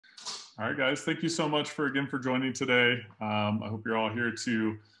All right, guys, thank you so much again for joining today. I hope you're all here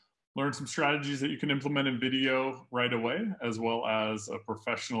to learn some strategies that you can implement in video right away, as well as a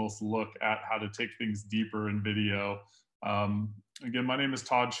professional's look at how to take things deeper in video. Again, my name is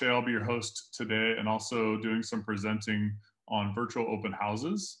Todd Shea. I'll be your host today and also doing some presenting on virtual open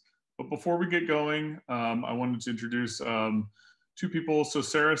houses. But before we get going, I wanted to introduce two people. So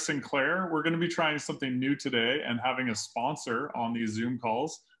Sarah Sinclair, we're going to be trying something new today and having a sponsor on these Zoom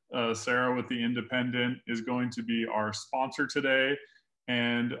calls. Sarah with The Independent is going to be our sponsor today.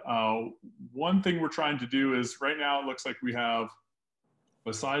 And one thing we're trying to do is right now it looks like we have,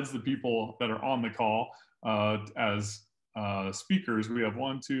 besides the people that are on the call as speakers, we have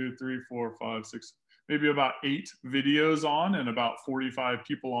 1, 2, 3, 4, 5, 6, maybe about 8 videos on and about 45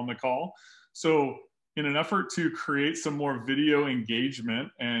 people on the call. So in an effort to create some more video engagement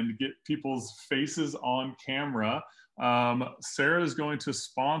and get people's faces on camera, Sarah is going to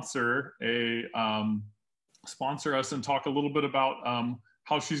sponsor us and talk a little bit about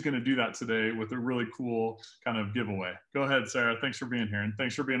how she's going to do that today with a really cool kind of giveaway. Go ahead, Sarah. Thanks for being here and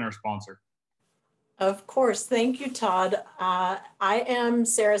thanks for being our sponsor. Of course. Thank you, Todd. I am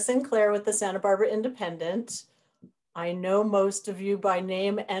Sarah Sinclair with the Santa Barbara Independent. I know most of you by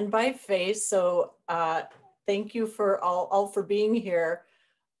name and by face, so thank you for all for being here.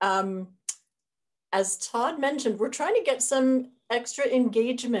 As Todd mentioned, we're trying to get some extra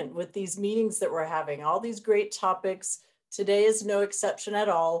engagement with these meetings that we're having, all these great topics. Today is no exception at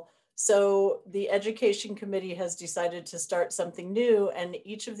all. So the Education Committee has decided to start something new, and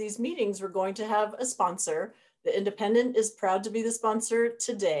each of these meetings we're going to have a sponsor. The Independent is proud to be the sponsor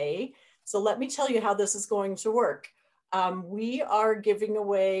today. So let me tell you how this is going to work. We are giving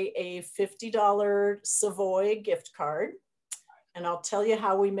away a $50 Savoy gift card. And I'll tell you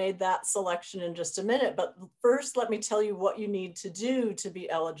how we made that selection in just a minute. But first, let me tell you what you need to do to be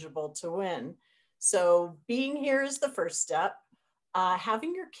eligible to win. So being here is the first step.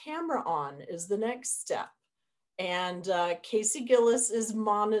 Having your camera on is the next step. And Casey Gillis is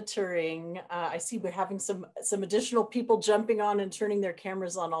monitoring. I see we're having some additional people jumping on and turning their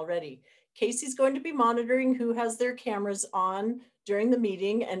cameras on already. Casey's going to be monitoring who has their cameras on during the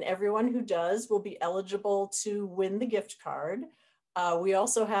meeting, and everyone who does will be eligible to win the gift card. We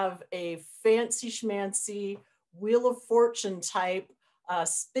also have a fancy schmancy Wheel of Fortune type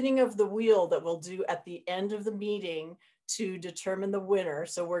spinning of the wheel that we'll do at the end of the meeting to determine the winner.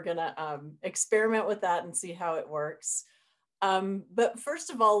 So we're gonna experiment with that and see how it works. But first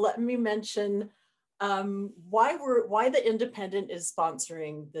of all, let me mention why the Independent is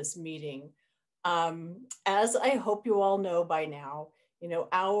sponsoring this meeting. As I hope you all know by now,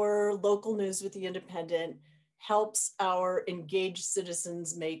 our local news with the Independent helps our engaged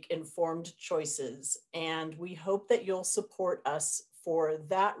citizens make informed choices. And we hope that you'll support us for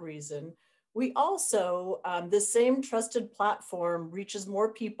that reason. We also, the same trusted platform reaches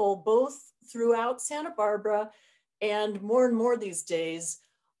more people both throughout Santa Barbara and more these days,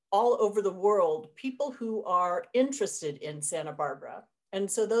 all over the world, people who are interested in Santa Barbara. And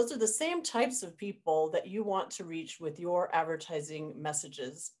so those are the same types of people that you want to reach with your advertising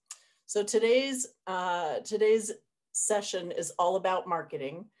messages. So today's session is all about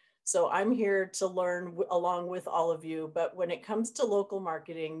marketing. So I'm here to learn along with all of you, but when it comes to local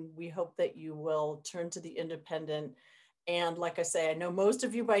marketing, we hope that you will turn to the Independent. And like I say, I know most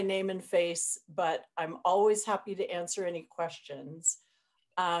of you by name and face, but I'm always happy to answer any questions.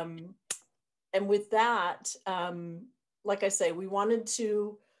 And with that, like I say, we wanted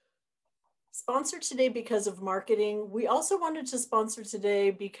to sponsor today because of marketing. We also wanted to sponsor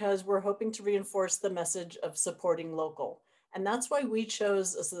today because we're hoping to reinforce the message of supporting local. And that's why we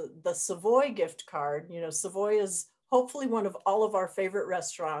chose the Savoy gift card. Savoy is hopefully one of all of our favorite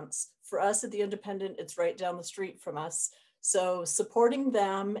restaurants. For us at the Independent, it's right down the street from us. So supporting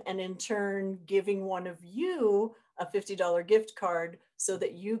them and in turn giving one of you a $50 gift card so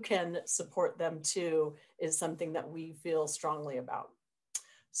that you can support them too is something that we feel strongly about.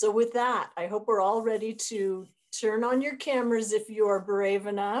 So with that, I hope we're all ready to turn on your cameras if you are brave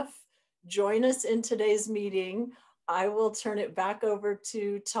enough. Join us in today's meeting. I will turn it back over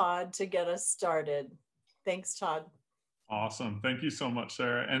to Todd to get us started. Thanks, Todd. Awesome. Thank you so much,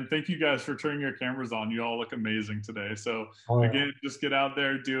 Sarah. And thank you guys for turning your cameras on. You all look amazing today. So again, just get out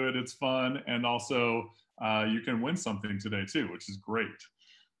there, do it. It's fun. And also you can win something today too, which is great.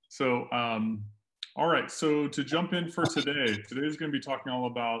 So, all right. So to jump in for today is going to be talking all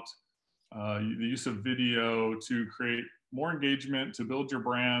about the use of video to create more engagement, to build your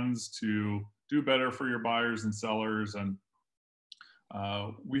brands, to do better for your buyers and sellers. And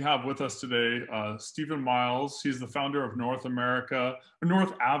We have with us today Stephen Miles. He's the founder of North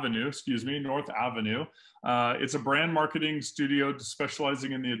Avenue, excuse me, North Avenue. It's a brand marketing studio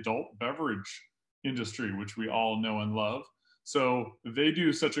specializing in the adult beverage industry, which we all know and love. So they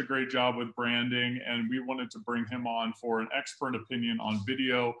do such a great job with branding, and we wanted to bring him on for an expert opinion on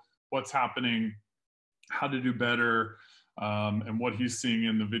video, what's happening, how to do better, and what he's seeing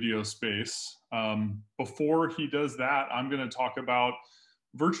in the video space. Before he does that, I'm going to talk about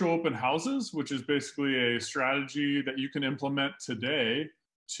virtual open houses, which is basically a strategy that you can implement today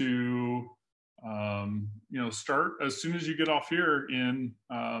to start as soon as you get off here in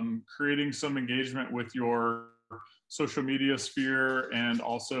creating some engagement with your social media sphere and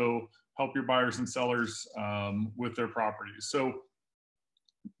also help your buyers and sellers with their properties. So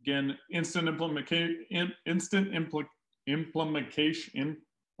again, instant implementation,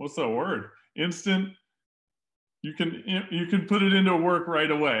 what's the word? Instant, you can put it into work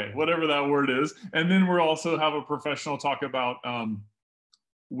right away, whatever that word is. And then we'll also have a professional talk about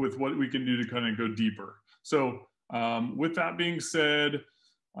with what we can do to kind of go deeper. So with that being said,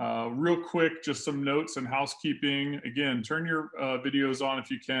 real quick, just some notes and housekeeping. Again, turn your videos on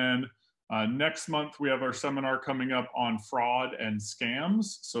if you can. Next month, we have our seminar coming up on fraud and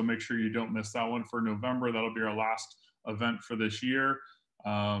scams. So make sure you don't miss that one for November. That'll be our last event for this year.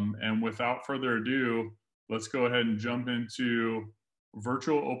 And without further ado, let's go ahead and jump into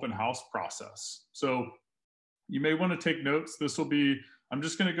virtual open house process. So you may want to take notes. This will be, I'm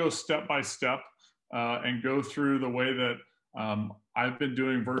just going to go step by step and go through the way that I've been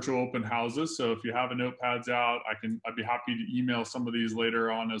doing virtual open houses. So if you have a notepads out, I'd be happy to email some of these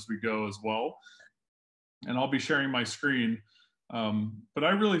later on as we go as well. And I'll be sharing my screen. But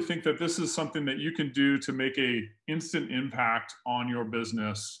I really think that this is something that you can do to make a instant impact on your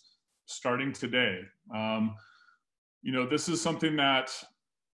business starting today. This is something that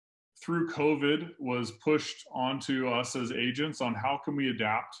through COVID was pushed onto us as agents on how can we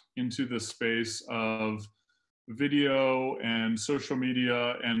adapt into the space of video and social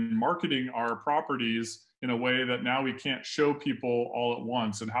media and marketing our properties in a way that now we can't show people all at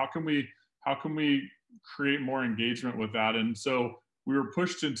once, and how can we create more engagement with that. And so we were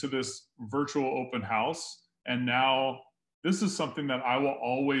pushed into this virtual open house, and now this is something that I will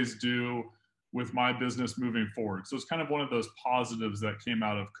always do with my business moving forward. So it's kind of one of those positives that came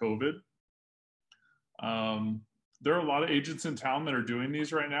out of COVID. There are a lot of agents in town that are doing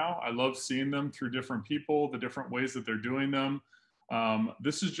these right now. I love seeing them through different people, the different ways that they're doing them.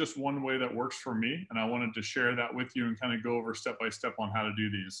 This is just one way that works for me, and I wanted to share that with you and kind of go over step by step on how to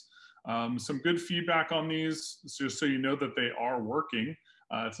do these. Some good feedback on these, just so you know that they are working.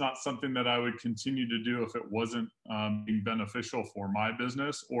 It's not something that I would continue to do if it wasn't being beneficial for my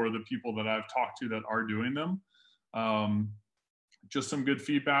business or the people that I've talked to that are doing them. Just some good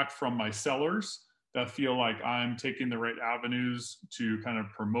feedback from my sellers that feel like I'm taking the right avenues to kind of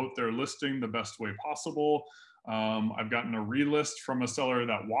promote their listing the best way possible. I've gotten a relist from a seller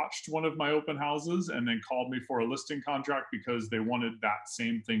that watched one of my open houses and then called me for a listing contract because they wanted that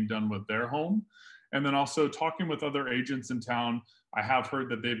same thing done with their home. And then also talking with other agents in town, I have heard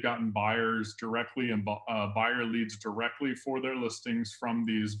that they've gotten buyers directly and buyer leads directly for their listings from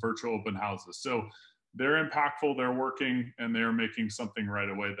these virtual open houses. So they're impactful, they're working, and they're making something right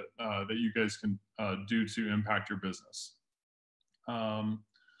away that you guys can do to impact your business.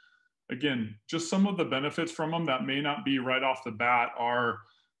 Again, just some of the benefits from them that may not be right off the bat are,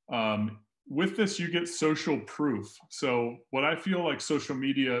 with this, you get social proof. So what I feel like social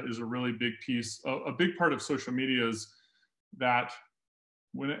media is a really big piece, a big part of social media is that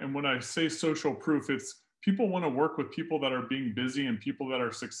when I say social proof, it's people want to work with people that are being busy and people that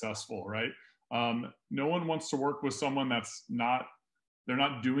are successful, right? No one wants to work with someone they're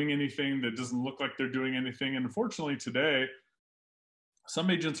not doing anything, that doesn't look like they're doing anything. And unfortunately today,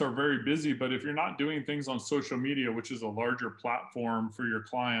 some agents are very busy, but if you're not doing things on social media, which is a larger platform for your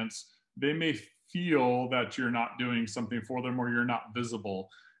clients, they may feel that you're not doing something for them or you're not visible.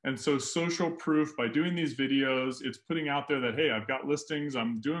 And so social proof, by doing these videos, it's putting out there that, hey, I've got listings,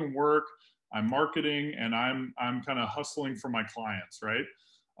 I'm doing work, I'm marketing, and I'm kind of hustling for my clients, right?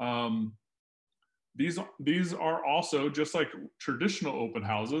 These are also, just like traditional open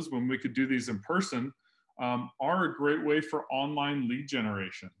houses, when we could do these in person, are a great way for online lead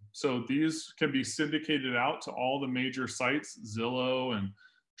generation. So these can be syndicated out to all the major sites, Zillow and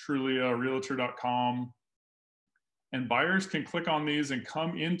Trulia, Realtor.com. And buyers can click on these and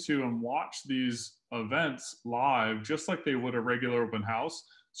come into and watch these events live, just like they would a regular open house.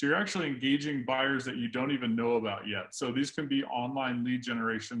 So you're actually engaging buyers that you don't even know about yet. So these can be online lead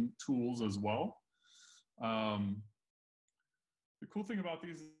generation tools as well. The cool thing about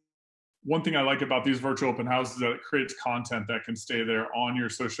these, one thing I like about these virtual open houses is that it creates content that can stay there on your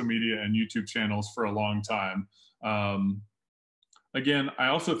social media and YouTube channels for a long time. Again, I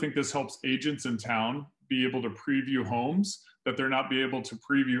also think this helps agents in town be able to preview homes that they're not be able to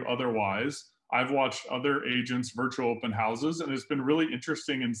preview otherwise. I've watched other agents' virtual open houses, and it's been really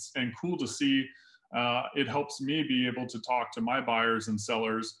interesting and cool to see. It helps me be able to talk to my buyers and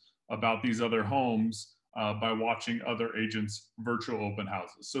sellers about these other homes by watching other agents' virtual open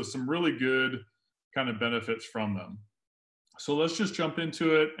houses. So some really good kind of benefits from them. So let's just jump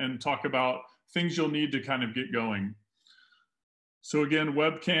into it and talk about things you'll need to kind of get going. So again,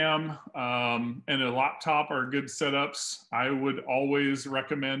 webcam and a laptop are good setups. I would always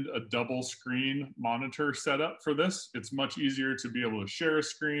recommend a double screen monitor setup for this. It's much easier to be able to share a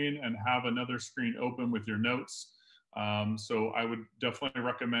screen and have another screen open with your notes. So I would definitely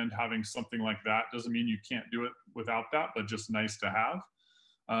recommend having something like that. Doesn't mean you can't do it without that, but just nice to have.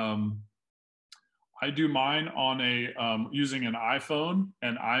 I do mine on using an iPhone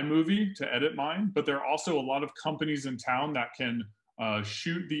and iMovie to edit mine, but there are also a lot of companies in town that can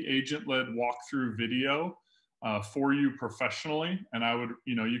shoot the agent-led walkthrough video for you professionally. And I would,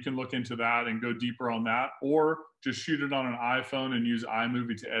 you can look into that and go deeper on that, or just shoot it on an iPhone and use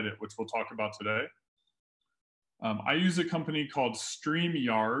iMovie to edit, which we'll talk about today. I use a company called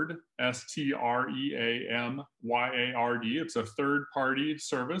StreamYard, StreamYard. It's a third-party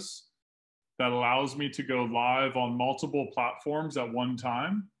service that allows me to go live on multiple platforms at one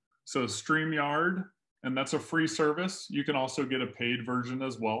time. So StreamYard, and that's a free service. You can also get a paid version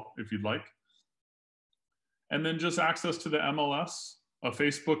as well if you'd like. And then just access to the MLS, a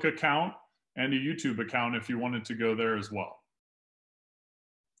Facebook account, and a YouTube account if you wanted to go there as well.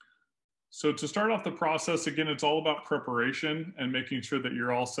 So to start off the process, again, it's all about preparation and making sure that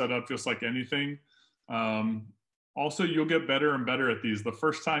you're all set up just like anything. Also, you'll get better and better at these. The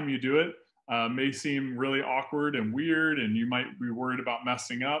first time you do it, may seem really awkward and weird, and you might be worried about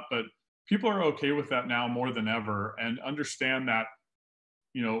messing up, but people are okay with that now more than ever, and understand that,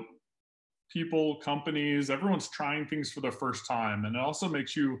 people, companies, everyone's trying things for the first time, and it also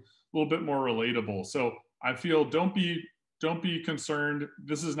makes you a little bit more relatable. So I feel don't be concerned.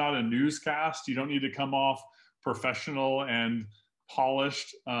 This is not a newscast. You don't need to come off professional and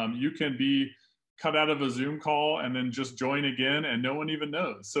polished. You can be cut out of a Zoom call and then just join again and no one even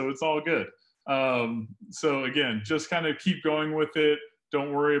knows. So it's all good. So again, just kind of keep going with it.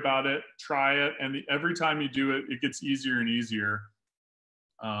 Don't worry about it. Try it. And every time you do it, it gets easier and easier.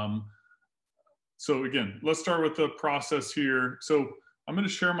 So again, let's start with the process here. So I'm going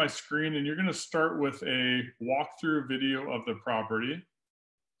to share my screen, and you're going to start with a walkthrough video of the property.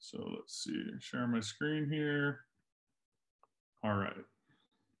 So let's see, share my screen here. All right.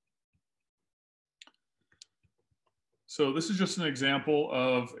 So this is just an example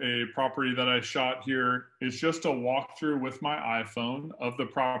of a property that I shot here. It's just a walkthrough with my iPhone of the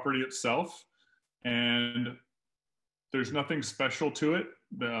property itself. And there's nothing special to it.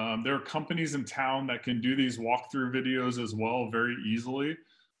 There are companies in town that can do these walkthrough videos as well very easily.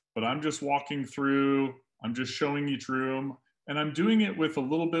 But I'm just walking through, I'm just showing each room, and I'm doing it with a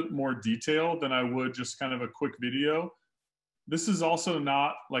little bit more detail than I would just kind of a quick video. This is also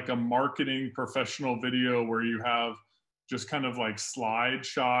not like a marketing professional video where you have just kind of like slide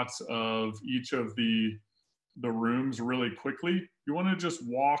shots of each of the rooms really quickly. You want to just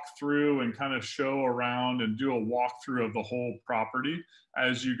walk through and kind of show around and do a walkthrough of the whole property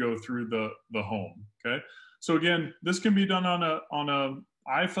as you go through the home. Okay. So again, this can be done on a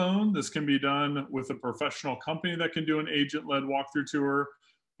iPhone. This can be done with a professional company that can do an agent-led walkthrough tour,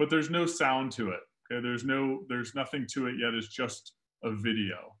 but there's no sound to it. Okay. There's nothing to it yet. It's just a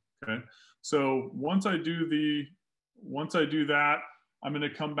video. Okay. So once I do that, I'm going to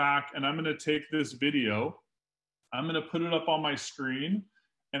come back and I'm going to take this video. I'm going to put it up on my screen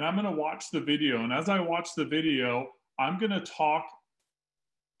and I'm going to watch the video. And as I watch the video, I'm going to talk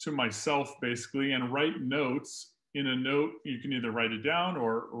to myself basically and write notes in a note. You can either write it down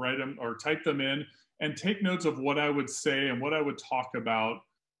or write them or type them in and take notes of what I would say and what I would talk about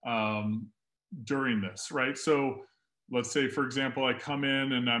during this, right? So let's say, for example, I come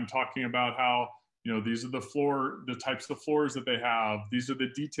in and I'm talking about how, these are the types of floors that they have. These are the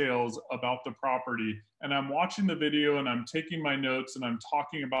details about the property. And I'm watching the video and I'm taking my notes and I'm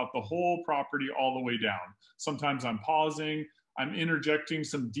talking about the whole property all the way down. Sometimes I'm pausing, I'm interjecting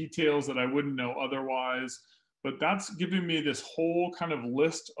some details that I wouldn't know otherwise, but that's giving me this whole kind of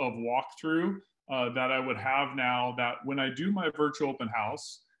list of walkthrough that I would have now, that when I do my virtual open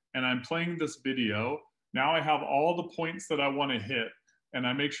house and I'm playing this video, now I have all the points that I want to hit and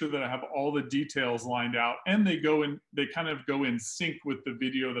I make sure that I have all the details lined out, and they kind of go in sync with the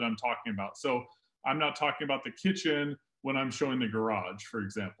video that I'm talking about. So I'm not talking about the kitchen when I'm showing the garage, for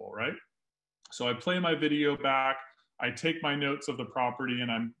example, right? So I play my video back, I take my notes of the property,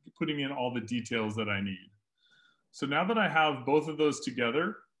 and I'm putting in all the details that I need. So now that I have both of those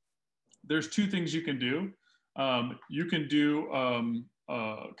together, there's two things you can do. You can do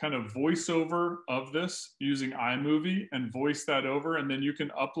kind of voiceover of this using iMovie and voice that over, and then you can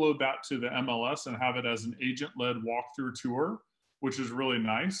upload that to the MLS and have it as an agent-led walkthrough tour, which is really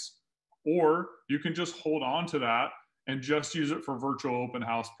nice. Or you can just hold on to that and just use it for virtual open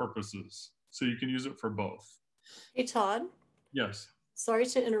house purposes. So you can use it for both. Hey, Todd. Yes. Sorry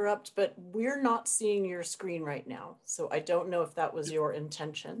to interrupt, but we're not seeing your screen right now. So I don't know if that was your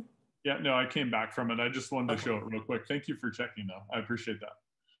intention. Yeah, no, I came back from it. I just wanted to show it real quick. Thank you for checking, though. I appreciate that.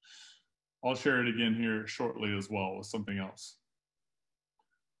 I'll share it again here shortly as well with something else.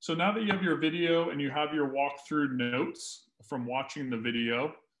 So now that you have your video and you have your walkthrough notes from watching the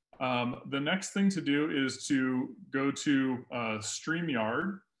video, the next thing to do is to go to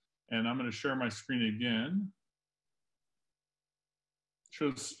StreamYard, and I'm going to share my screen again.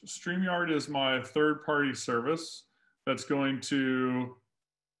 So StreamYard is my third-party service that's going to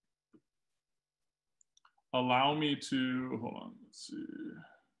allow me to, hold on, let's see.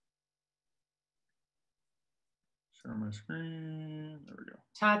 Share my screen, there we go.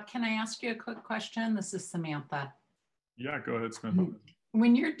 Todd, can I ask you a quick question? This is Samantha. Yeah, go ahead, Samantha.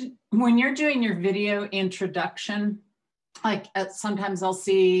 When you're doing your video introduction, like sometimes I'll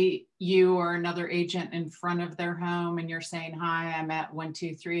see you or another agent in front of their home and you're saying, hi, I'm at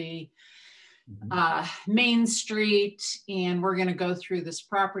 123 Main Street and we're going to go through this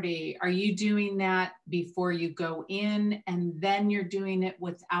property. Are you doing that before you go in and then you're doing it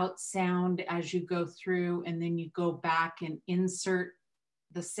without sound as you go through and then you go back and insert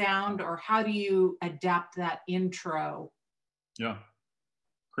the sound, or how do you adapt that intro? Yeah,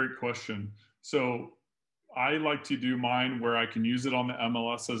 great question. So I like to do mine where I can use it on the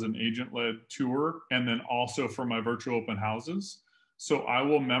MLS as an agent-led tour and then also for my virtual open houses. So I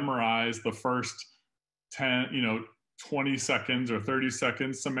will memorize the first 10, 20 seconds or 30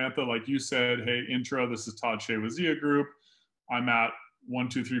 seconds. Samantha, like you said, hey, intro, this is Todd Shea with Zia Group. I'm at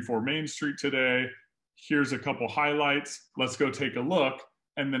 1234 Main Street today. Here's a couple highlights. Let's go take a look.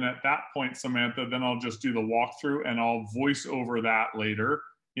 And then at that point, Samantha, then I'll just do the walkthrough and I'll voice over that later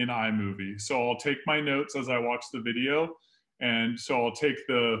in iMovie. So I'll take my notes as I watch the video. And so I'll take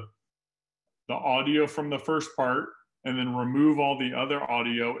the audio from the first part and then remove all the other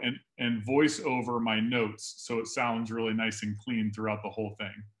audio and voice over my notes. So it sounds really nice and clean throughout the whole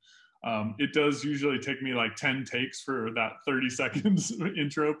thing. It does usually take me like 10 takes for that 30 seconds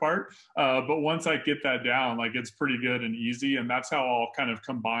intro part. But once I get that down, like it's pretty good and easy. And that's how I'll kind of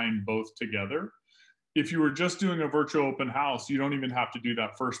combine both together. If you were just doing a virtual open house, you don't even have to do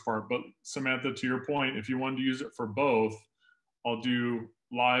that first part. But Samantha, to your point, if you wanted to use it for both, I'll do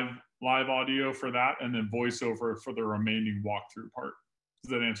live audio for that and then voiceover for the remaining walkthrough part.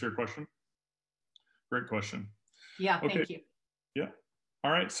 Does that answer your question? Great question. Yeah, okay. Thank you. Yeah.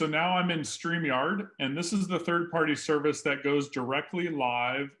 All right, so now I'm in StreamYard, and this is the third-party service that goes directly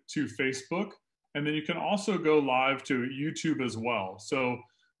live to Facebook, and then you can also go live to YouTube as well. So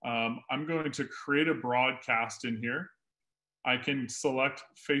I'm going to create a broadcast in here. I can select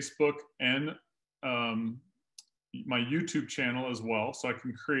Facebook and my YouTube channel as well, so I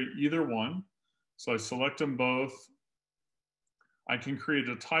can create either one. So I select them both. I can create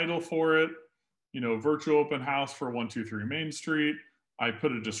a title for it, virtual open house for 123 Main Street. I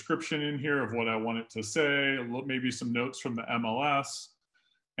put a description in here of what I want it to say, maybe some notes from the MLS,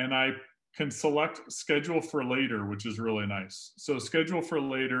 and I can select schedule for later, which is really nice. So schedule for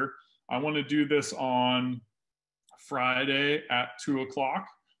later, I want to do this on Friday at 2 o'clock.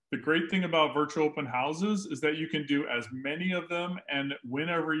 The great thing about virtual open houses is that you can do as many of them and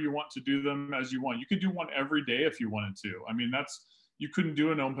whenever you want to do them as you want. You could do one every day if you wanted to. I mean, you couldn't do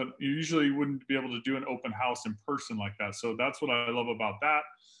you usually wouldn't be able to do an open house in person like that. So that's what I love about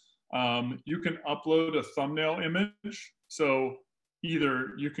that. You can upload a thumbnail image. So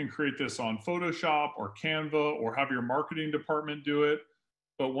either you can create this on Photoshop or Canva or have your marketing department do it.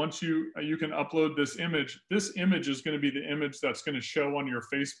 But once you can upload this image is going to be the image that's going to show on your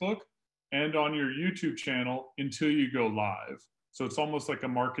Facebook and on your YouTube channel until you go live. So it's almost like a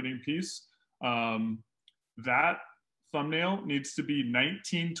marketing piece. That thumbnail needs to be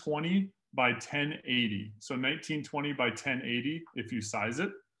 1920 by 1080. So 1920 by 1080 if you size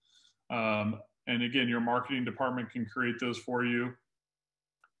it. And again, your marketing department can create those for you.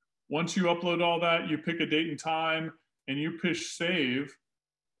 Once you upload all that, you pick a date and time and you push save.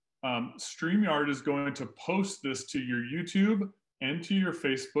 StreamYard is going to post this to your YouTube and to your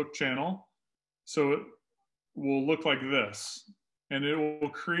Facebook channel. So it will look like this, and it will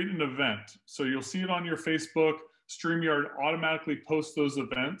create an event. So you'll see it on your Facebook. StreamYard automatically posts those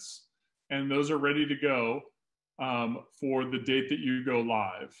events, and those are ready to go for the date that you go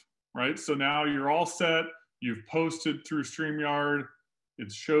live, right? So now you're all set. You've posted through StreamYard.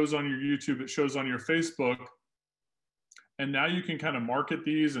 It shows on your YouTube. It shows on your Facebook. And now you can kind of market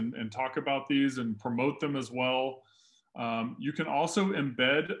these and talk about these and promote them as well. You can also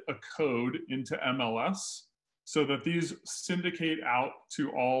embed a code into MLS so that these syndicate out to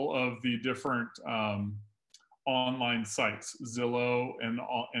all of the different online sites, Zillow and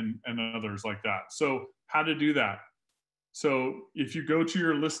others like that. So how to do that? So if you go to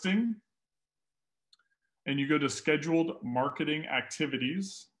your listing and you go to scheduled marketing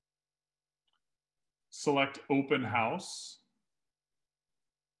activities, select open house,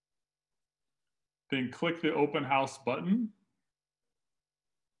 then click the open house button.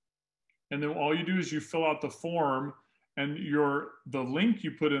 And then all you do is you fill out the form, and the link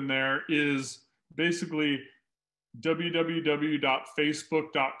you put in there is basically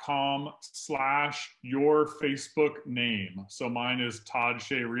www.facebook.com/your-Facebook-name. So mine is Todd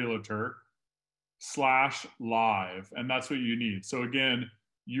Shea Realtor /live. And that's what you need. So again,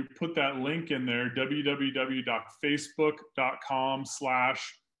 you put that link in there,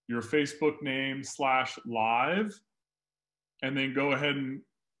 www.facebook.com/your-Facebook-name/live, and then go ahead and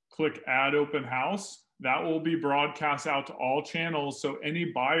click add open house. That will be broadcast out to all channels. So any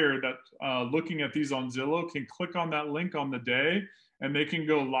buyer that looking at these on Zillow can click on that link on the day, and they can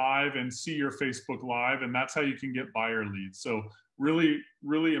go live and see your Facebook Live. And that's how you can get buyer leads. So really,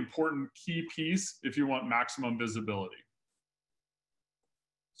 really important key piece if you want maximum visibility.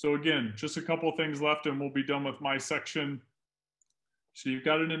 So again, just a couple of things left and we'll be done with my section. So you've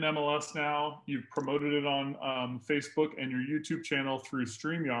got it in MLS now. You've promoted it on Facebook and your YouTube channel through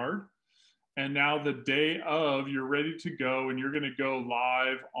StreamYard. And now the day of, you're ready to go and you're gonna go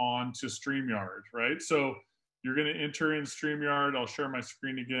live on to StreamYard, right? So you're gonna enter in StreamYard. I'll share my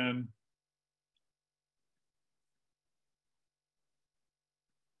screen again.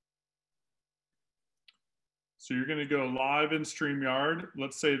 So you're gonna go live in StreamYard.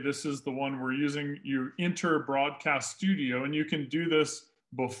 Let's say this is the one we're using. You enter Broadcast Studio, and you can do this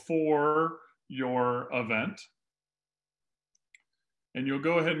before your event. And you'll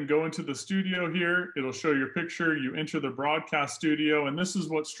go ahead and go into the studio here. It'll show your picture. You enter the Broadcast Studio, and this is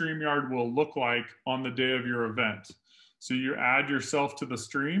what StreamYard will look like on the day of your event. So you add yourself to the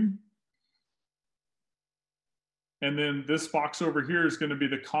stream. And then this box over here is going to be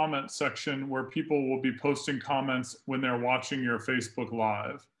the comment section where people will be posting comments when they're watching your Facebook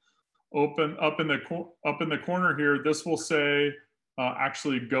Live. Open up in the corner here, this will say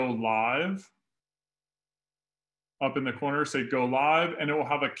actually go live. Up in the corner, say go live, and it will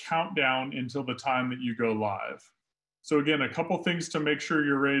have a countdown until the time that you go live. So again, a couple things to make sure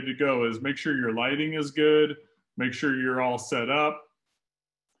you're ready to go is make sure your lighting is good, make sure you're all set up.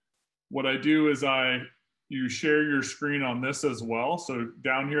 What I do is you share your screen on this as well. So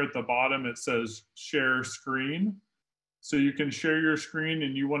down here at the bottom, it says share screen. So you can share your screen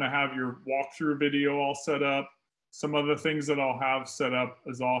and you wanna have your walkthrough video all set up. Some other things that I'll have set up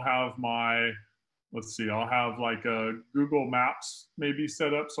is I'll have my, let's see, I'll have like a Google Maps maybe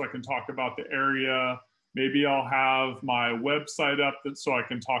set up so I can talk about the area. Maybe I'll have my website up so I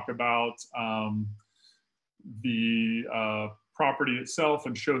can talk about the property itself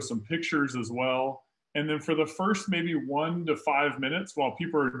and show some pictures as well. And then for the first maybe 1 to 5 minutes while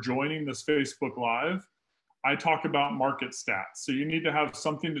people are joining this Facebook Live, I talk about market stats. So you need to have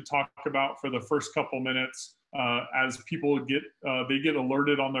something to talk about for the first couple minutes as people they get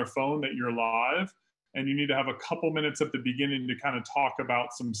alerted on their phone that you're live. And you need to have a couple minutes at the beginning to kind of talk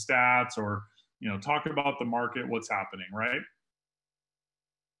about some stats or, talk about the market, what's happening, right?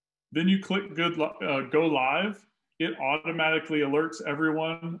 Then you click go live. It automatically alerts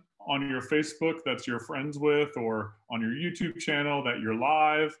everyone on your Facebook that's you're friends with or on your YouTube channel that you're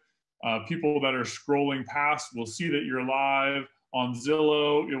live. People that are scrolling past will see that you're live. On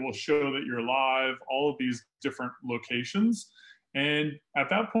Zillow, it will show that you're live, all of these different locations. And at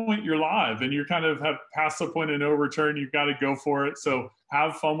that point, you're live and you kind of have passed the point of no return. You've got to go for it. So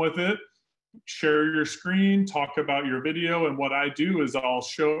have fun with it. Share your screen, talk about your video. And what I do is I'll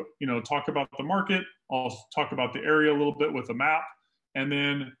show, talk about the market. I'll talk about the area a little bit with a map. And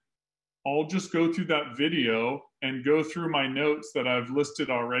then I'll just go through that video and go through my notes that I've listed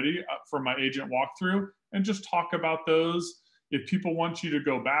already for my agent walkthrough and just talk about those. If people want you to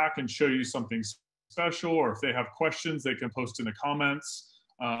go back and show you something special, or if they have questions, they can post in the comments.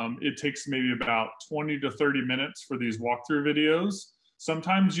 it takes maybe about 20 to 30 minutes for these walkthrough videos.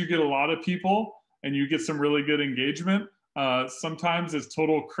 Sometimes you get a lot of people and you get some really good engagement. Sometimes it's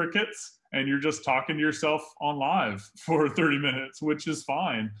total crickets and you're just talking to yourself on live for 30 minutes, which is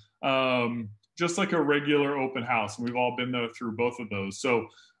fine. Just like a regular open house. And we've all been there through both of those. So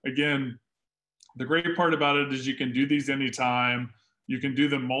again, the great part about it is you can do these anytime. You can do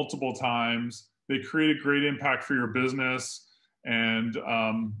them multiple times. They create a great impact for your business, and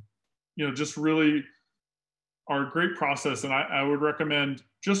just really are a great process. And I would recommend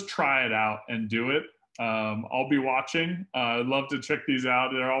just try it out and do it. I'll be watching. I'd love to check these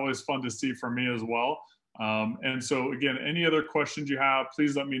out. They're always fun to see for me as well. And so again, any other questions you have,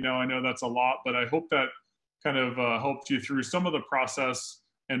 please let me know. I know that's a lot, but I hope that kind of helped you through some of the process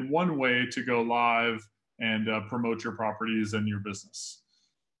and one way to go live and promote your properties and your business.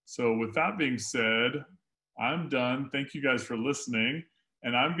 So with that being said, I'm done. Thank you guys for listening.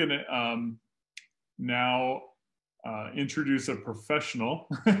 And I'm going to now introduce a professional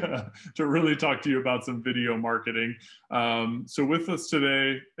to really talk to you about some video marketing. So with us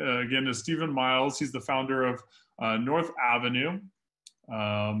today, again, is Stephen Miles. He's the founder of North Avenue.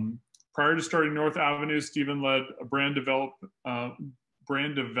 Prior to starting North Avenue, Stephen led a brand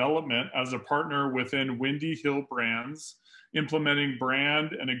development as a partner within Windy Hill Brands, implementing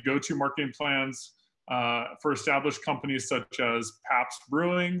brand and a go-to marketing plans for established companies such as Pabst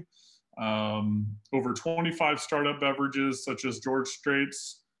Brewing, over 25 startup beverages such as George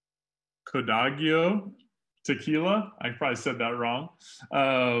Strait's Codagio Tequila. I probably said that wrong.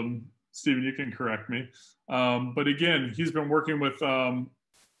 Stephen, you can correct me. But again, he's been working with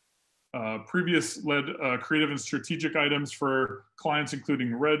previous led creative and strategic items for clients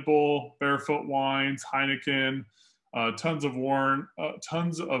including Red Bull, Barefoot Wines, Heineken, tons of more,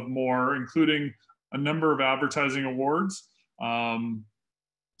 including a number of advertising awards.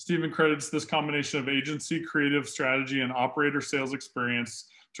 Stephen credits this combination of agency, creative strategy, and operator sales experience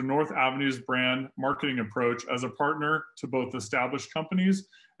to North Avenue's brand marketing approach as a partner to both established companies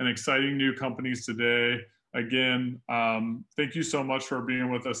and exciting new companies today. Again, thank you so much for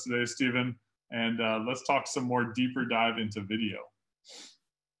being with us today, Stephen. And let's talk some more deeper dive into video.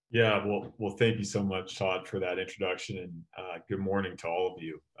 Yeah, well, thank you so much, Todd, for that introduction, and good morning to all of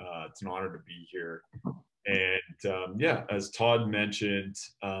you. It's an honor to be here. And yeah, as Todd mentioned,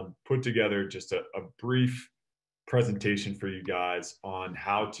 put together just a brief presentation for you guys on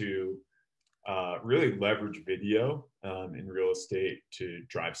how to really leverage video in real estate to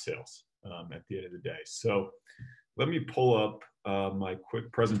drive sales at the end of the day. So let me pull up my quick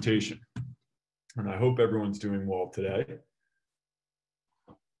presentation, and I hope everyone's doing well today.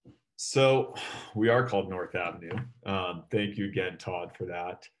 So we are called North Avenue. Thank you again, Todd, for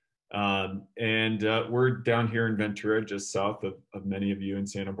that. And we're down here in Ventura, just south of many of you in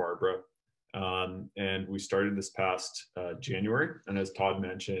Santa Barbara. And we started this past January. And as Todd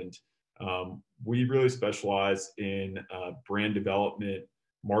mentioned, we really specialize in brand development,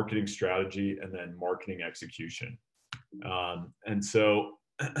 marketing strategy, and then marketing execution. And so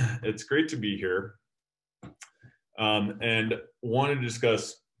it's great to be here. And wanted to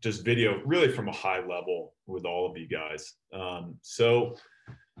discuss just video really from a high level with all of you guys. So,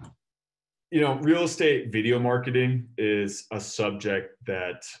 real estate video marketing is a subject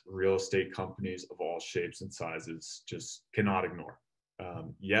that real estate companies of all shapes and sizes just cannot ignore.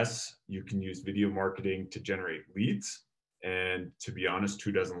 Yes, you can use video marketing to generate leads. And to be honest,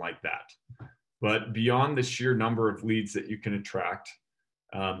 who doesn't like that? But beyond the sheer number of leads that you can attract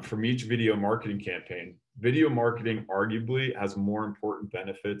from each video marketing campaign, video marketing arguably has more important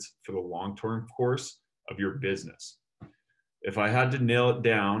benefits for the long-term course of your business. If I had to nail it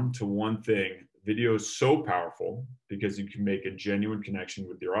down to one thing, video is so powerful because you can make a genuine connection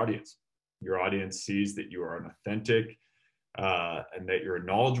with your audience. Your audience sees that you are an authentic and that you're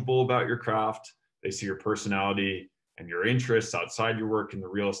knowledgeable about your craft. They see your personality and your interests outside your work in the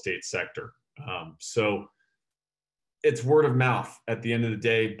real estate sector. So it's word of mouth at the end of the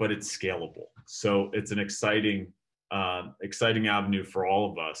day, but it's scalable. So it's an exciting avenue for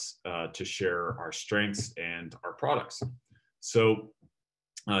all of us to share our strengths and our products. So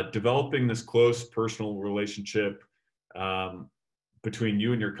developing this close personal relationship between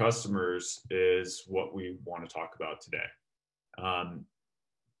you and your customers is what we want to talk about today.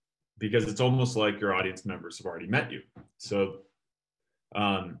 Because it's almost like your audience members have already met you. So,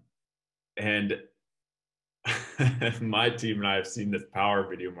 and my team and I have seen this power of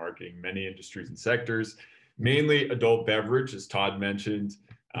video marketing in many industries and sectors, mainly adult beverage, as Todd mentioned,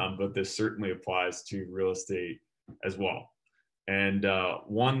 but this certainly applies to real estate as well. And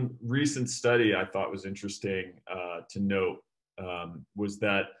one recent study I thought was interesting to note was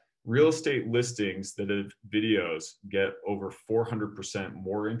that real estate listings that have videos get over 400%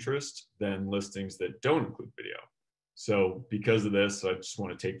 more interest than listings that don't include video. So because of this, I just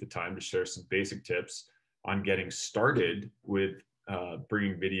want to take the time to share some basic tips on getting started with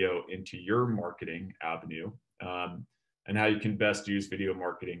bringing video into your marketing avenue, and how you can best use video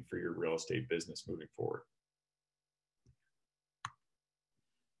marketing for your real estate business moving forward.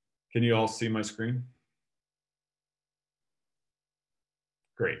 Can you all see my screen?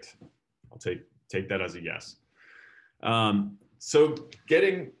 Great. I'll take that as a yes. So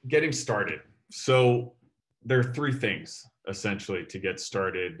getting started. So there are three things essentially to get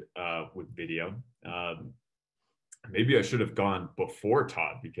started with video. Maybe I should have gone before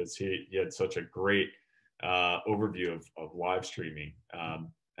Todd, because he had such a great overview of live streaming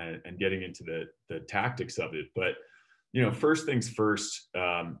and getting into the tactics of it. But first things first,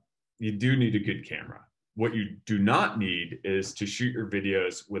 you do need a good camera. What you do not need is to shoot your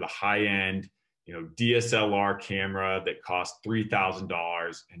videos with a high-end, DSLR camera that costs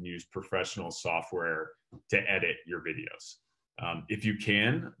 $3,000 and use professional software to edit your videos. If you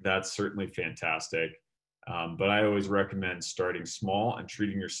can, that's certainly fantastic. But I always recommend starting small and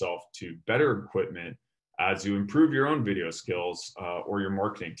treating yourself to better equipment as you improve your own video skills or your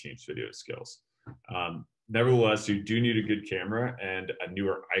marketing team's video skills. Nevertheless, you do need a good camera, and a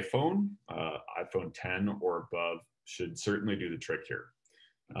newer iPhone 10 or above should certainly do the trick here.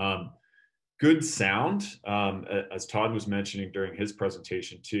 Good sound, as Todd was mentioning during his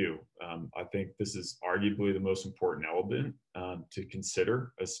presentation too, I think this is arguably the most important element to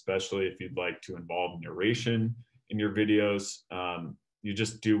consider, especially if you'd like to involve narration in your videos. You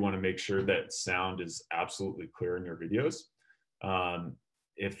just do want to make sure that sound is absolutely clear in your videos.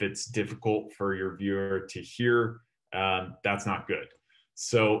 If it's difficult for your viewer to hear, that's not good.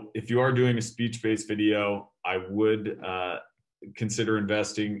 So if you are doing a speech-based video, I would consider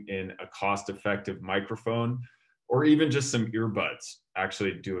investing in a cost-effective microphone, or even just some earbuds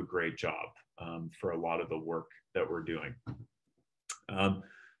actually do a great job for a lot of the work that we're doing.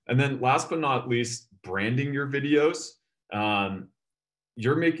 And then last but not least, branding your videos.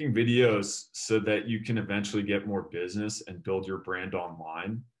 You're making videos so that you can eventually get more business and build your brand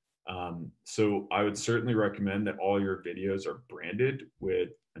online. So I would certainly recommend that all your videos are branded with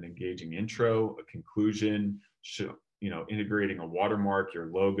an engaging intro, a conclusion, integrating a watermark, your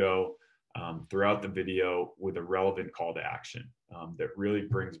logo throughout the video with a relevant call to action that really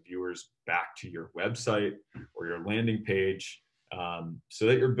brings viewers back to your website or your landing page, so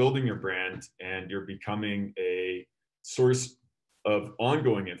that you're building your brand and you're becoming a source of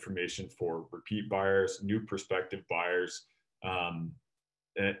ongoing information for repeat buyers, new prospective buyers,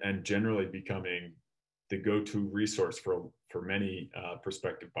 and generally becoming the go-to resource for many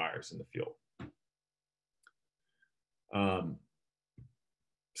prospective buyers in the field.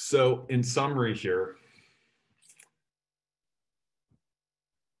 So in summary here,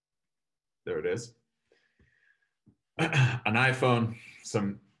 there it is. An iPhone,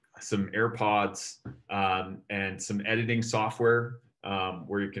 some AirPods, and some editing software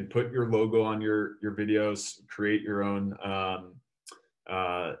where you can put your logo on your videos, create your own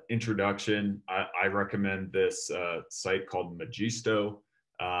introduction. I recommend this site called Magisto,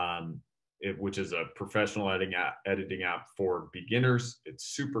 which is a professional editing app for beginners. It's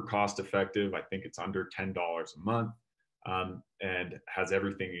super cost effective. I think it's under $10 a month, and has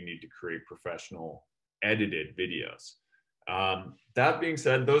everything you need to create professional edited videos. That being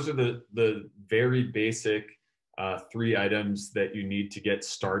said, those are the very basic 3 items that you need to get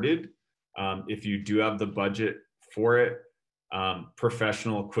started. If you do have the budget for it,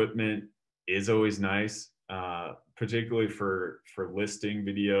 professional equipment is always nice, particularly for listing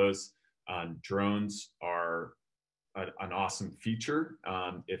videos. Drones are an awesome feature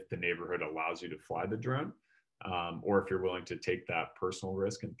if the neighborhood allows you to fly the drone, or if you're willing to take that personal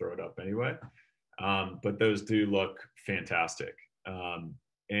risk and throw it up anyway. But those do look fantastic.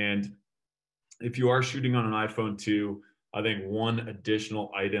 And if you are shooting on an iPhone 2, I think one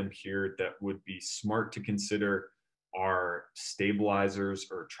additional item here that would be smart to consider are stabilizers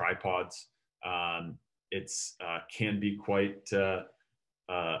or tripods. It's can be quite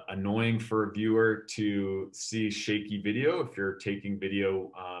annoying for a viewer to see shaky video if you're taking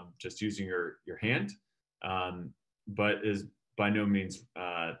video just using your hand, but is by no means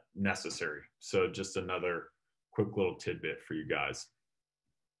necessary. So just another quick little tidbit for you guys.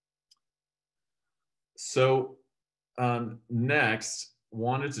 So next,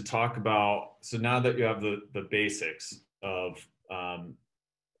 wanted to talk about, so now that you have the basics of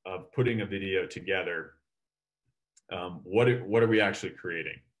putting a video together, what are we actually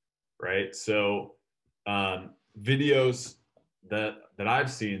creating, right? So videos that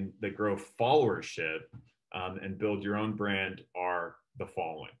I've seen that grow followership and build your own brand are the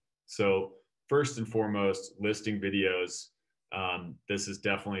following. So first and foremost, listing videos. This is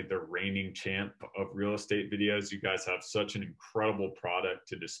definitely the reigning champ of real estate videos. You guys have such an incredible product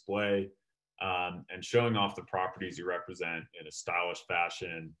to display, and showing off the properties you represent in a stylish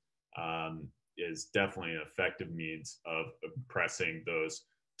fashion is definitely an effective means of impressing those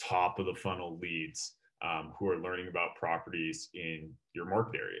top of the funnel leads who are learning about properties in your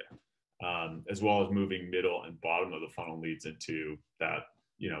market area, as well as moving middle and bottom of the funnel leads into that,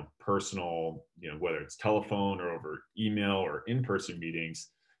 personal, whether it's telephone or over email or in-person meetings,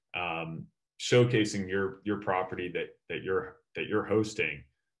 showcasing your property that you're hosting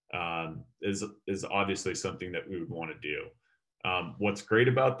is obviously something that we would want to do. What's great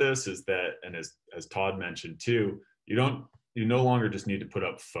about this is that, and as Todd mentioned too, you no longer just need to put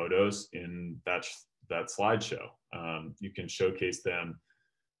up photos in that slideshow. You can showcase them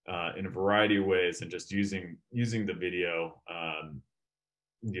in a variety of ways, and just using the video,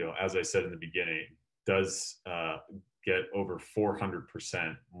 as I said in the beginning, does get over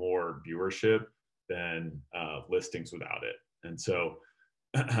 400% more viewership than listings without it. And so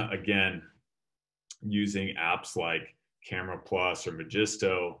again, using apps like Camera Plus or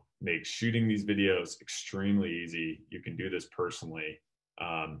Magisto makes shooting these videos extremely easy. You can do this personally,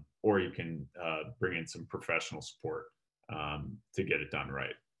 or you can bring in some professional support to get it done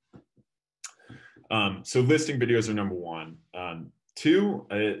right. So listing videos are number one. Two,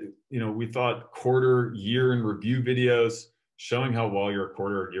 we thought quarter, year in review videos showing how well your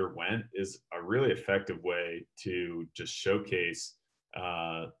quarter or year went is a really effective way to just showcase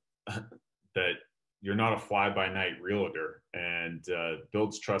that you're not a fly-by-night realtor, and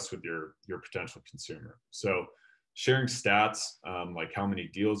builds trust with your potential consumer. So sharing stats like how many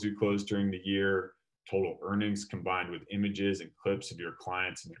deals you closed during the year, total earnings combined with images and clips of your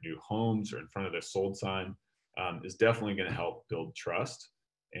clients in their new homes or in front of their sold sign is definitely going to help build trust,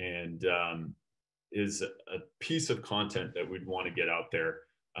 and is a piece of content that we'd want to get out there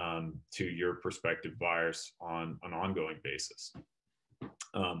to your prospective buyers on an ongoing basis.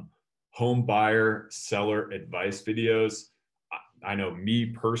 Home buyer seller advice videos. I know me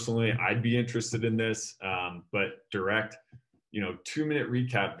personally, I'd be interested in this, but direct, 2-minute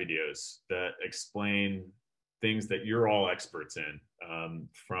recap videos that explain things that you're all experts in,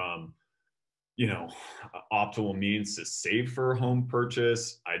 from, optimal means to save for a home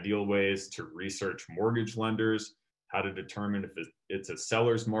purchase, ideal ways to research mortgage lenders, how to determine if it's a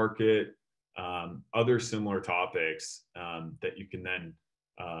seller's market, other similar topics that you can then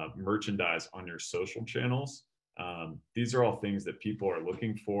merchandise on your social channels. These are all things that people are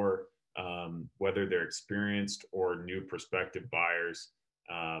looking for, whether they're experienced or new prospective buyers.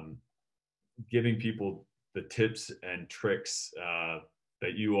 Giving people the tips and tricks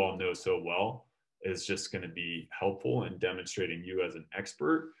that you all know so well is just going to be helpful in demonstrating you as an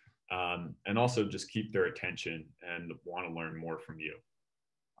expert, and also just keep their attention and want to learn more from you.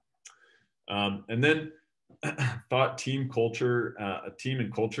 And then thought team culture, team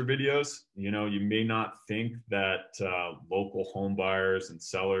and culture videos. You may not think that local home buyers and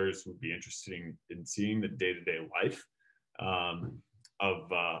sellers would be interested in seeing the day-to-day life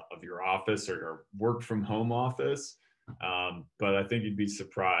of your office or your work from home office. But I think you'd be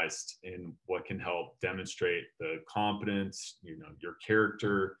surprised in what can help demonstrate the competence, your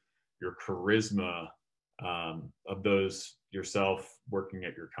character, your charisma of those yourself working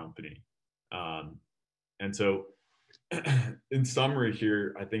at your company. And so in summary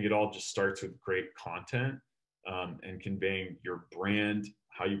here, I think it all just starts with great content and conveying your brand,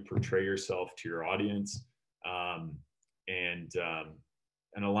 how you portray yourself to your audience, and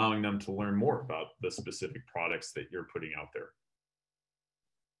allowing them to learn more about the specific products that you're putting out there.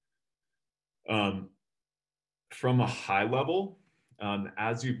 From a high level,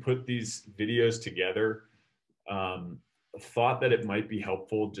 as you put these videos together, thought that it might be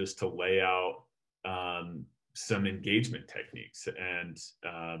helpful just to lay out some engagement techniques. And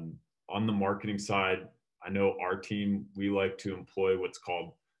on the marketing side, I know our team, we like to employ what's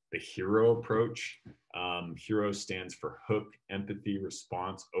called the HERO approach. HERO stands for hook, empathy,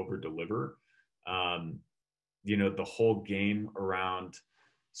 response, over deliver. The whole game around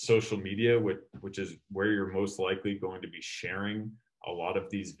social media, which is where you're most likely going to be sharing a lot of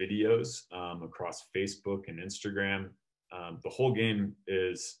these videos across Facebook and Instagram. The whole game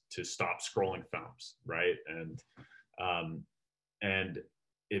is to stop scrolling thumbs, right? And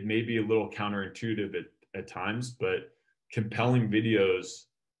it may be a little counterintuitive at times, but compelling videos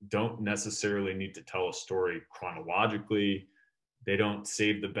don't necessarily need to tell a story chronologically. They don't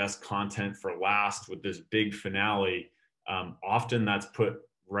save the best content for last with this big finale. often that's put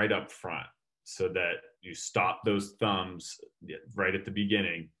right up front so that you stop those thumbs right at the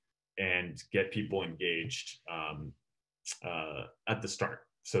beginning and get people engaged at the start.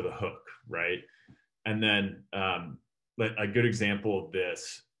 So the hook, right? And then a good example of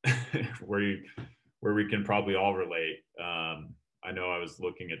this where we can probably all relate. I know I was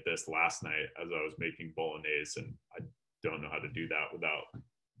looking at this last night as I was making bolognese, and I don't know how to do that without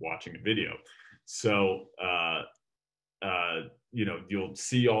watching a video. So, you know, you'll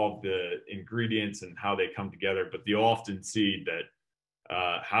see all the ingredients and how they come together, but you'll often see that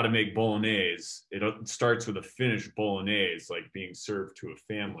how to make bolognese, it starts with a finished bolognese, like being served to a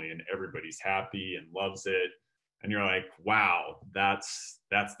family, and everybody's happy and loves it. And you're like, wow, that's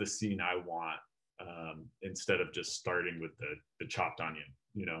the scene I want, instead of just starting with the chopped onion,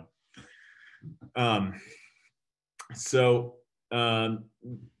 you know? So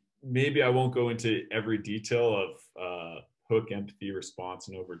maybe I won't go into every detail of hook, empathy, response,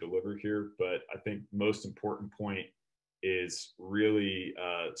 and over deliver here, but I think most important point is really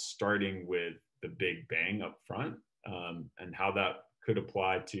starting with the big bang up front, and how that could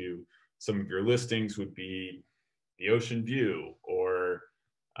apply to some of your listings would be the ocean view, or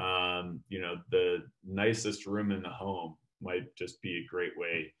you know, the nicest room in the home might just be a great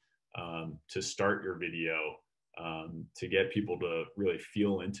way to start your video, to get people to really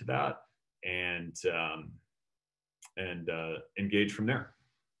feel into that and engage from there.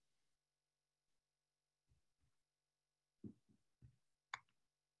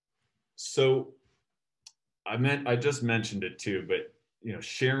 So I just mentioned it too, but you know,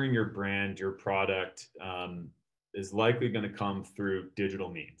 sharing your brand, your product, is likely going to come through digital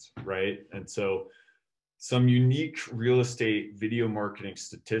means, right? And so some unique real estate video marketing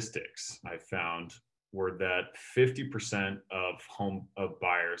statistics I found were that 50% of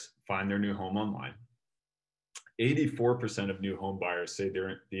buyers find their new home online. 84% of new home buyers say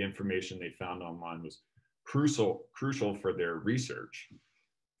the information they found online was crucial for their research.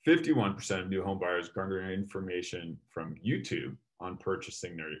 51% of new home buyers garner information from YouTube on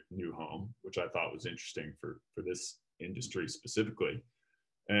purchasing their new home, which I thought was interesting for this industry specifically.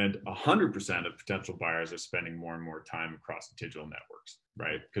 And 100% of potential buyers are spending more and more time across digital networks,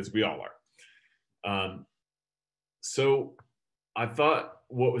 right? Because we all are. So I thought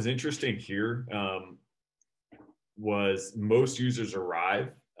what was interesting here was most users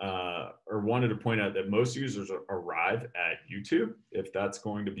arrive, or wanted to point out that most users arrive at YouTube, if that's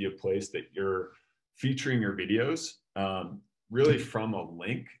going to be a place that you're featuring your videos, really from a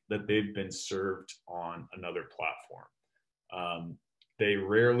link that they've been served on another platform. They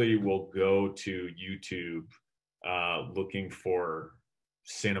rarely will go to YouTube looking for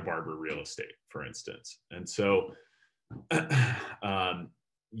Santa Barbara real estate, for instance. And so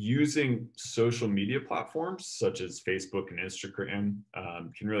using social media platforms such as Facebook and Instagram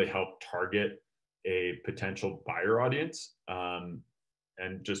can really help target a potential buyer audience, and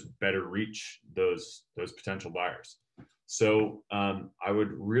just better reach those potential buyers. So I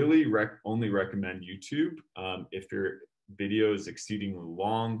would really only recommend YouTube if your video is exceedingly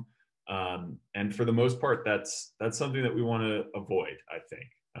long, and for the most part, that's something that we want to avoid. I think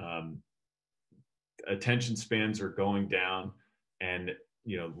attention spans are going down, and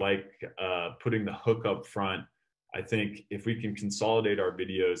you know, like putting the hook up front. I think if we can consolidate our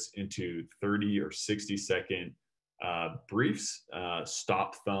videos into 30 or 60-second briefs,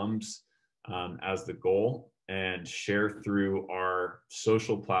 stop thumbs as the goal, and share through our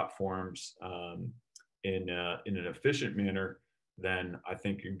social platforms in an efficient manner, then I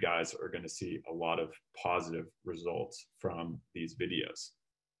think you guys are going to see a lot of positive results from these videos.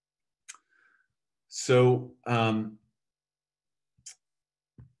 So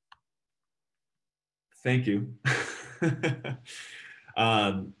thank you.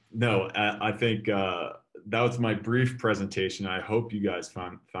 No, I think that was my brief presentation. I hope you guys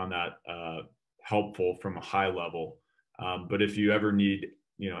found that helpful from a high level. But if you ever need,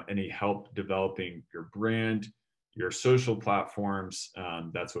 you know, any help developing your brand, your social platforms,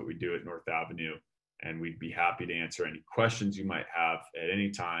 that's what we do at North Avenue. And we'd be happy to answer any questions you might have at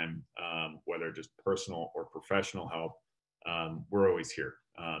any time, whether just personal or professional help. We're always here.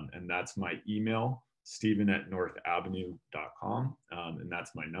 And that's my email, steven@northavenue.com. And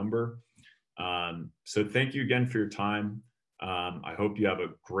that's my number. So thank you again for your time. I hope you have a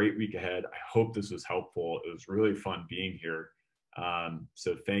great week ahead. I hope this was helpful. It was really fun being here.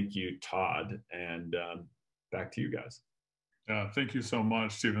 So thank you, Todd, and back to you guys. Yeah, thank you so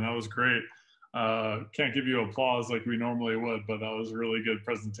much, Stephen. That was great. Can't give you applause like we normally would, but that was a really good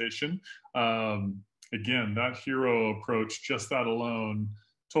presentation. Again, that hero approach, just that alone,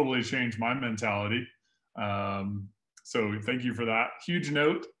 totally changed my mentality. So thank you for that huge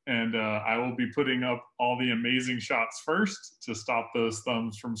note. And I will be putting up all the amazing shots first to stop those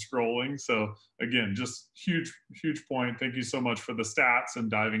thumbs from scrolling. So again, just huge, huge point. Thank you so much for the stats and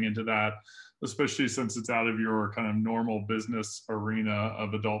diving into that, especially since it's out of your kind of normal business arena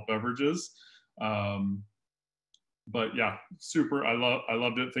of adult beverages. But yeah, super. I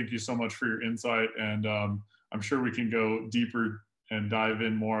loved it. Thank you so much for your insight. And I'm sure we can go deeper and dive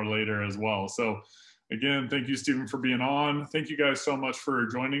in more later as well. So again, thank you, Stephen, for being on. Thank you guys so much for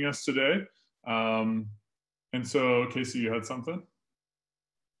joining us today. And so, Casey, you had something?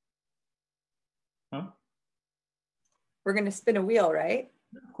 Huh? We're going to spin a wheel, right?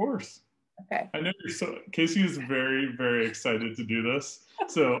 Of course. Okay. I know you're so, Casey is very, very excited to do this.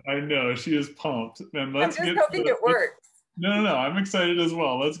 So I know she is pumped. And let's I'm just hoping it works. No, I'm excited as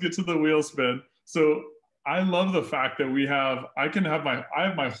well. Let's get to the wheel spin. So I love the fact that I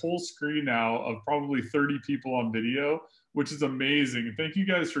have my whole screen now of probably 30 people on video, which is amazing. Thank you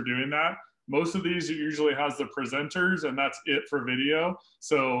guys for doing that. Most of these usually has the presenters and that's it for video.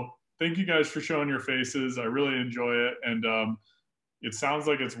 So thank you guys for showing your faces. I really enjoy it. And it sounds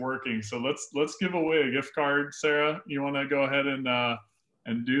like it's working. So let's give away a gift card. Sarah, you want to go ahead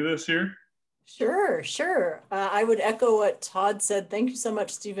and do this here? Sure. I would echo what Todd said. Thank you so much,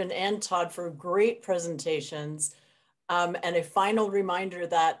 Stephen and Todd, for great presentations. And a final reminder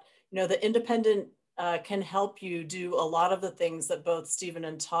that, the independent can help you do a lot of the things that both Stephen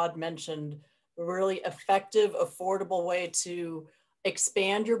and Todd mentioned, a really effective, affordable way to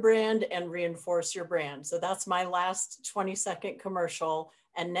expand your brand and reinforce your brand. So that's my last 20-second commercial.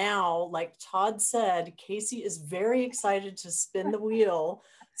 And now, like Todd said, Casey is very excited to spin the wheel.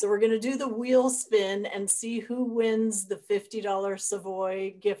 So we're going to do the wheel spin and see who wins the $50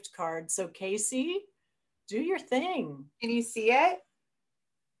 Savoy gift card. So Casey, do your thing. Can you see it?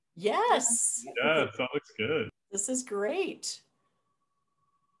 Yes. Yes, that looks good. This is great.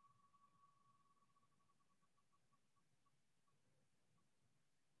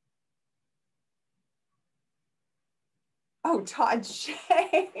 Oh, Todd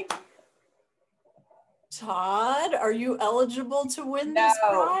Shay. Todd, are you eligible to win this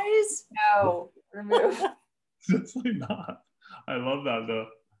prize? No, remove. Definitely not. I love that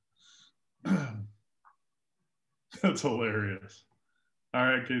though. That's hilarious. All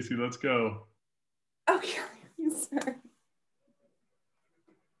right, Casey, let's go. Okay, sorry.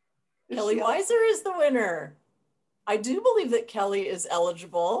 Kelly Weiser is the winner. I do believe that Kelly is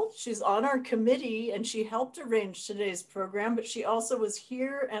eligible. She's on our committee and she helped arrange today's program, but she also was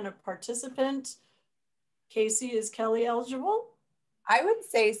here and a participant. Casey, is Kelly eligible? I would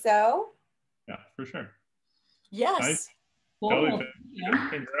say so. Yeah, for sure. Yes. Nice. Cool. Kelly, Yeah.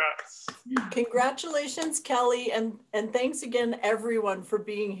 congrats. Congratulations, Kelly. And thanks again, everyone, for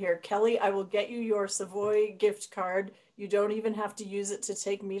being here. Kelly, I will get you your Savoy gift card. You don't even have to use it to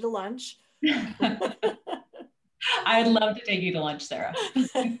take me to lunch. I'd love to take you to lunch, Sarah.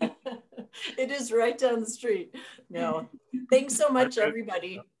 It is right down the street. No, thanks so much,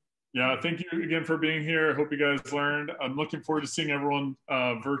 everybody. Yeah, thank you again for being here. I hope you guys learned. I'm looking forward to seeing everyone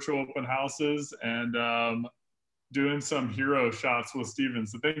virtual open houses and doing some hero shots with Steven.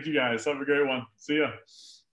 So thank you guys. Have a great one. See ya.